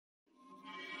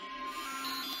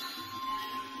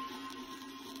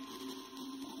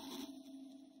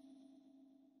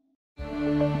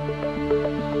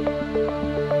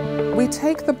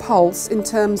take the pulse in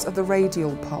terms of the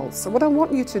radial pulse. So what I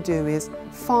want you to do is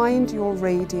find your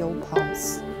radial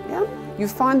pulse. Yeah? You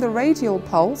find the radial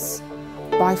pulse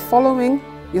by following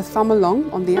your thumb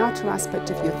along on the outer aspect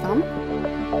of your thumb.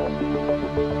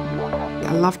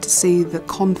 I love to see the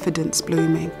confidence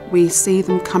blooming. We see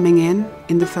them coming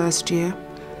in the first year.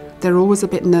 They're always a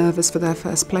bit nervous for their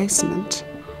first placement,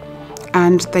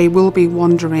 and they will be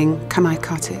wondering, can I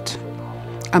cut it?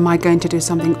 Am I going to do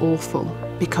something awful?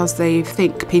 Because they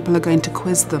think people are going to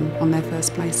quiz them on their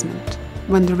first placement.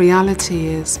 When the reality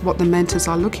is, what the mentors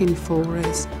are looking for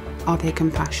is, are they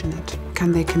compassionate?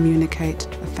 Can they communicate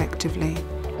effectively?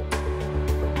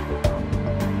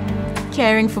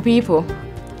 Caring for people.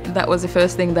 That was the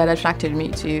first thing that attracted me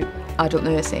to adult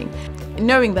nursing.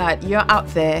 Knowing that you're out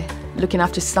there looking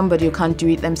after somebody who can't do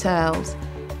it themselves,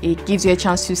 it gives you a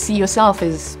chance to see yourself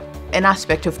as an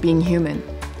aspect of being human,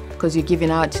 because you're giving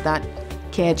out that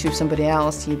care to somebody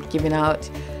else, you're giving out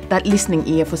that listening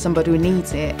ear for somebody who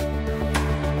needs it.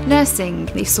 Nursing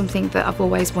is something that I've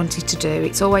always wanted to do.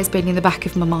 It's always been in the back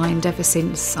of my mind ever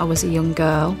since I was a young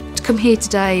girl. To come here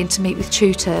today and to meet with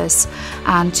tutors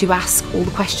and to ask all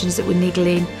the questions that were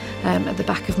niggling at the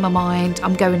back of my mind,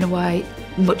 I'm going away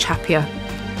much happier.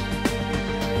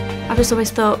 I've just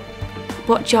always thought,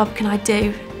 what job can I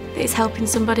do that is helping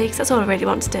somebody? Because that's all I really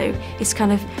want to do, is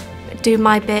kind of do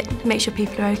my bit, make sure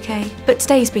people are okay. But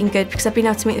today's been good because I've been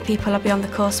able to meet the people I'll be on the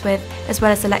course with, as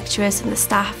well as the lecturers and the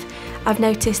staff. I've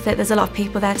noticed that there's a lot of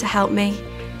people there to help me,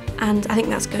 and I think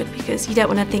that's good because you don't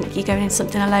want to think you're going into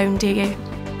something alone, do you?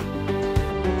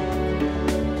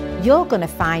 You're going to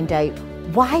find out,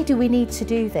 why do we need to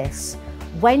do this?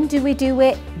 When do we do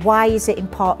it? Why is it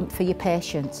important for your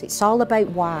patients? It's all about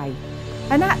why.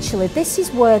 And actually, this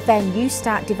is where then you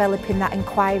start developing that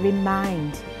inquiring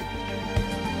mind.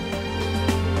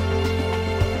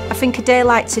 I think a day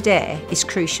like today is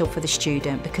crucial for the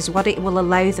student because what it will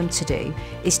allow them to do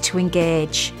is to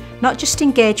engage, not just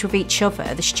engage with each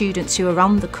other, the students who are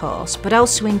on the course, but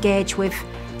also engage with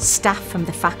staff from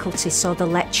the faculty, so the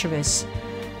lecturers.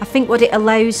 I think what it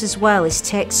allows as well is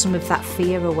take some of that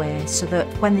fear away, so that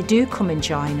when they do come and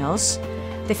join us,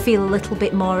 they feel a little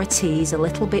bit more at ease, a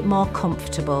little bit more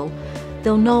comfortable.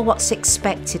 They'll know what's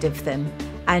expected of them,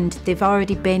 and they've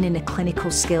already been in a clinical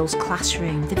skills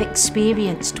classroom. They've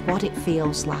experienced what it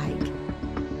feels like.